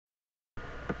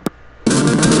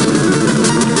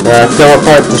I forgot what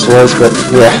part this was, but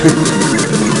yeah.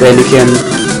 Randy can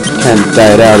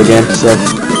die it out again, so.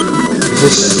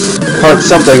 This part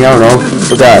something, I don't know,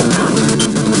 forgot.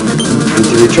 Need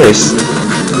to retrace.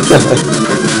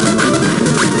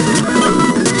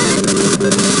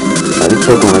 These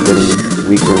Pokemon are getting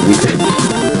weaker and weaker.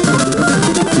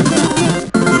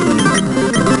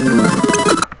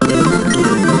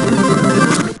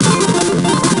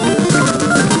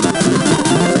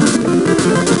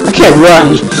 I can't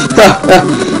run!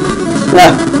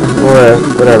 Or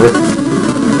whatever.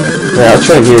 Yeah, I'll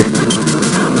try here.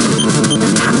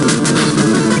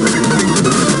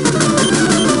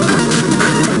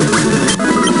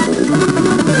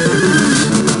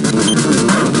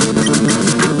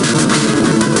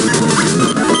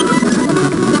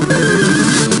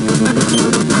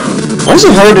 Why is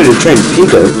it harder to train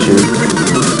Pikachu?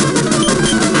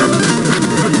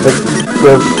 Like,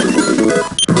 with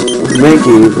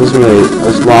Mankey, it wasn't really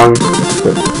as long,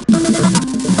 but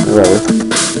whatever.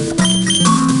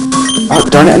 Oh,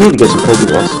 darn it, I need to get some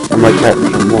Pokeballs. I might catch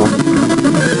some more.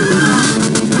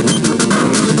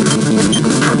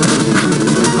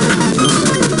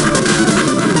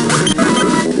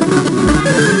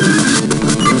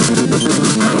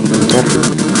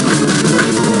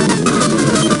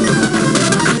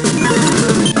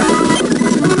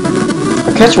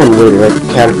 Catch one later, like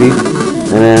Caterpie,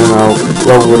 and then I'll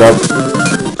level it up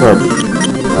for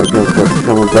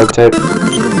become a bug type.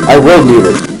 I will need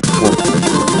it.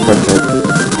 Bug type.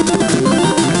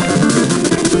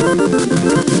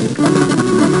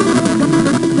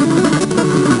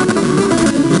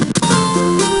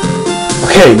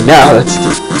 Okay, now let's do.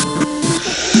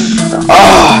 I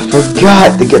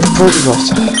forgot to get the Pokeballs.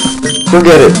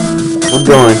 Forget it.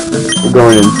 We're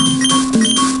going in.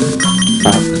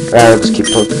 Let's keep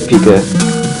Pika.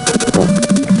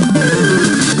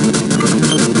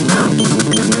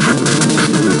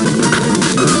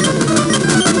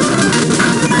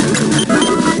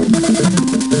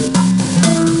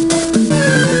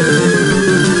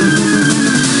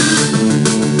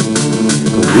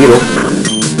 Weedle.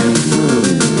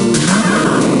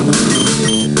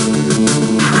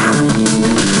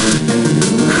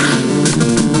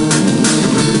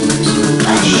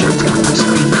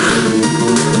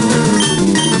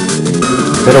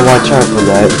 Better watch out for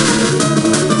that.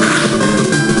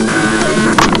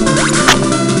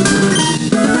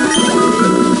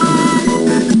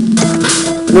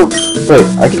 No, wait,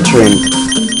 I can train.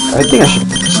 I think I should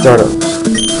start up.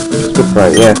 Good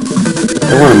fight, yeah.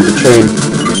 I want him to train.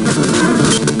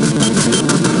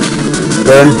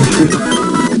 Burn.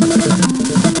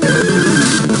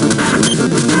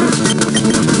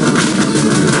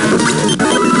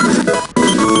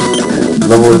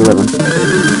 Level 11.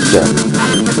 Yeah.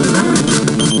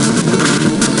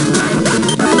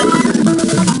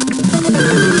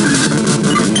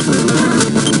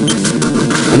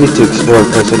 I need to explore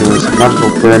first anyways. I'm not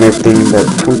going to burn everything that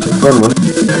comes to front with.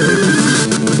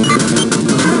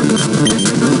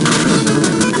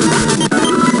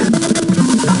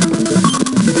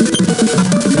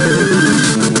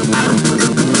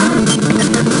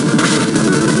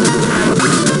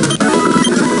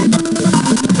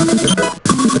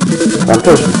 I'm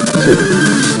pushing. See.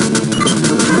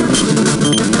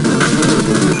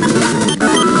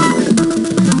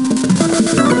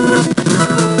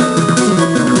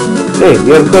 Hey,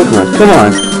 you have a Pokemon. Come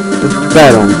on. Let's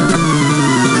battle him.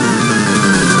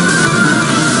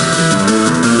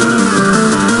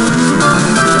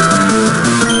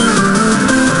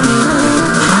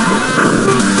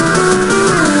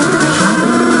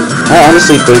 I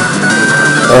honestly think,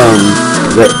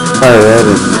 that FireRed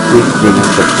and Leaf Green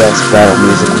have the best battle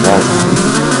music of all time.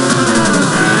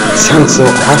 It sounds so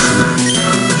awesome.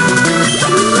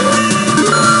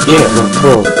 Yeah, look,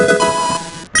 12.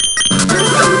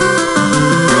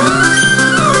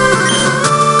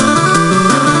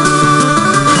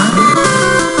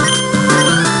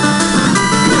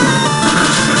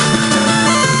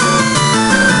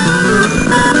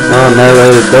 Oh, no,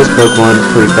 those Pokemon are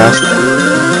pretty fast.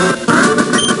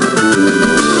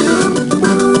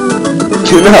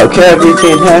 Tune out, Cav, you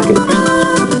can't hack it.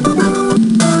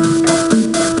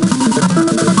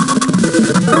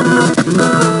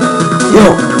 Yo,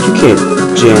 you can't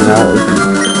jam out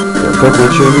with Pokemon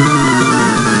training.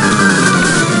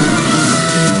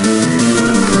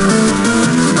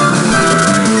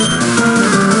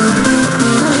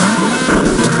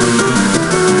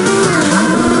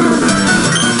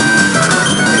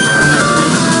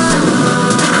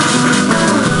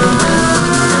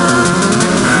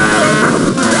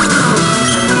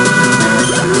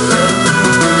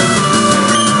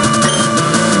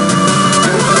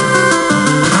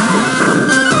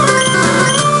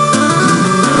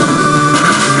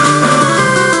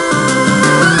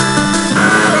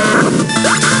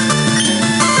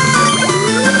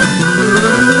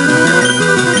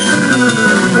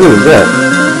 Who is that?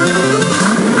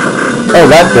 Oh,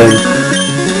 that thing.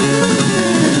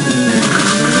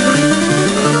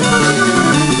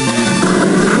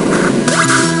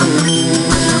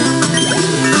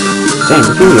 Dang,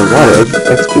 give me a lot of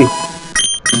XP.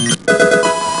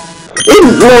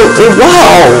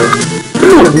 Wow!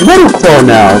 Ooh, Metal Claw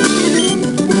now!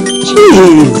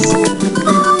 Jeez!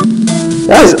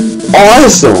 That is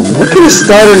awesome! I could have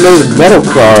started those Metal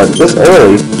Claw this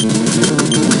early.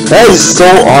 That is so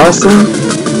awesome!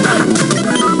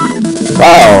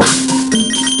 Wow!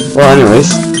 Well,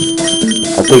 anyways,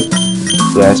 I think,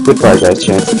 yeah, Spitfire got a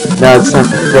chance. Now it's time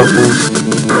for Fluffman.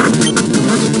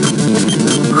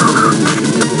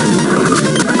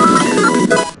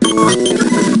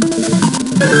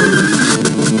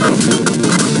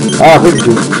 Ah,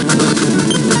 Pikachu.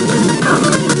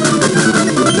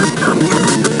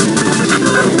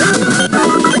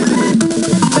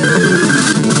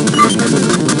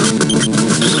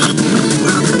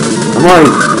 I'm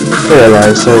already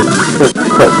paralyzed, so it's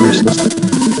quite useless.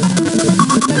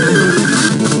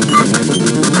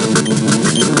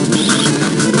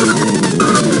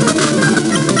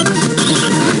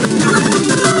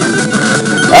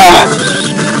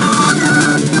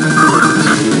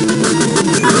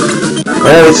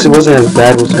 Well, it wasn't as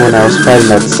bad as when I was fighting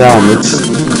that Salamence.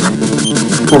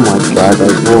 Oh my god, that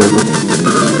was horrible.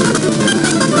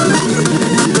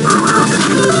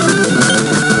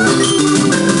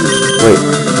 Wait.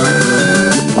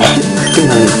 Give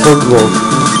me a Pokeball.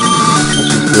 That's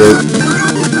just great.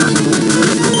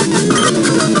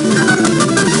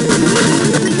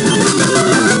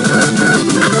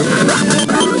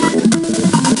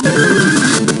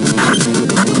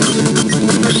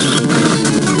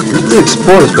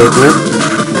 Explore this place, man.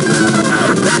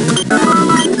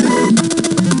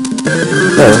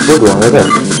 There, there's a big one right there.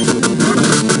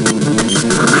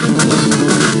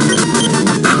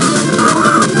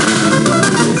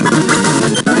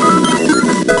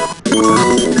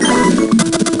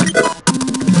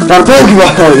 Got a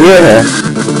Pokeball, yeah!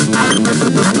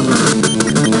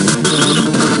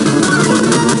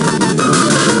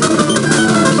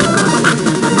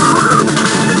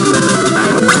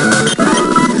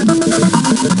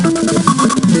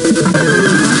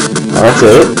 That's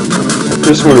it.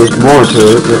 This one was more to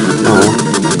it, but oh.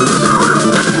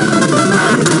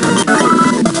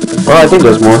 Well, I think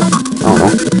there's more. I don't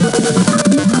know.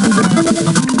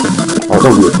 Oh,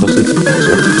 don't be a pussy.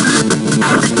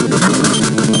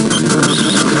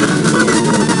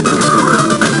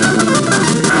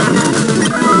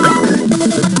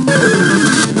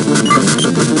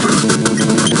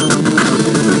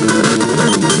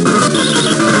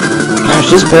 Gosh,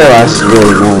 this paralysis is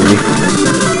really annoying me.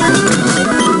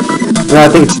 No, I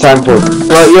think it's time for it.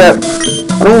 Well, yeah,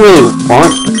 I don't really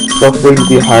want Buffalo to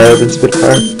be higher than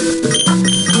Spitfire.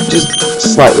 Just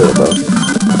slightly above.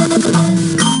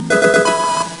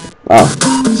 Wow,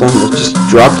 someone just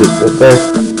dropped it right there.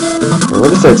 What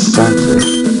does that sign say?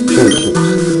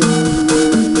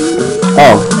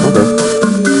 Oh, okay.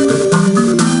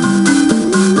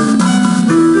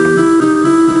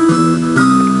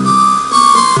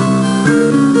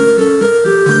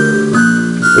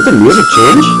 Did the music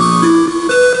change?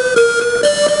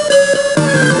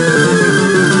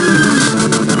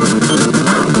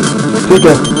 Good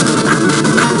job.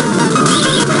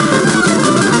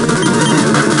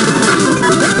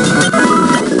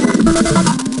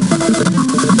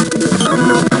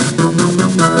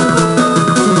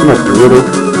 I'm not brutal,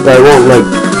 but I won't like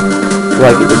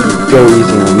it to go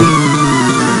easy on me.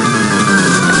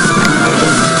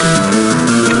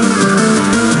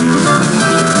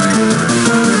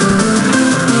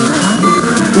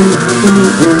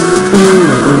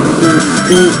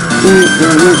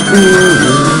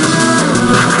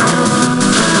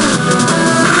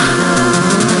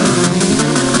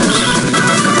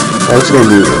 That's gonna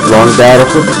be a long battle.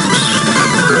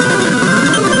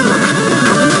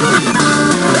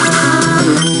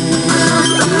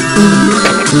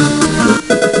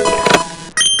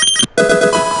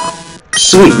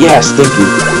 Sweet, yes, thank you.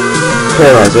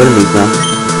 Paralyzed enemies now.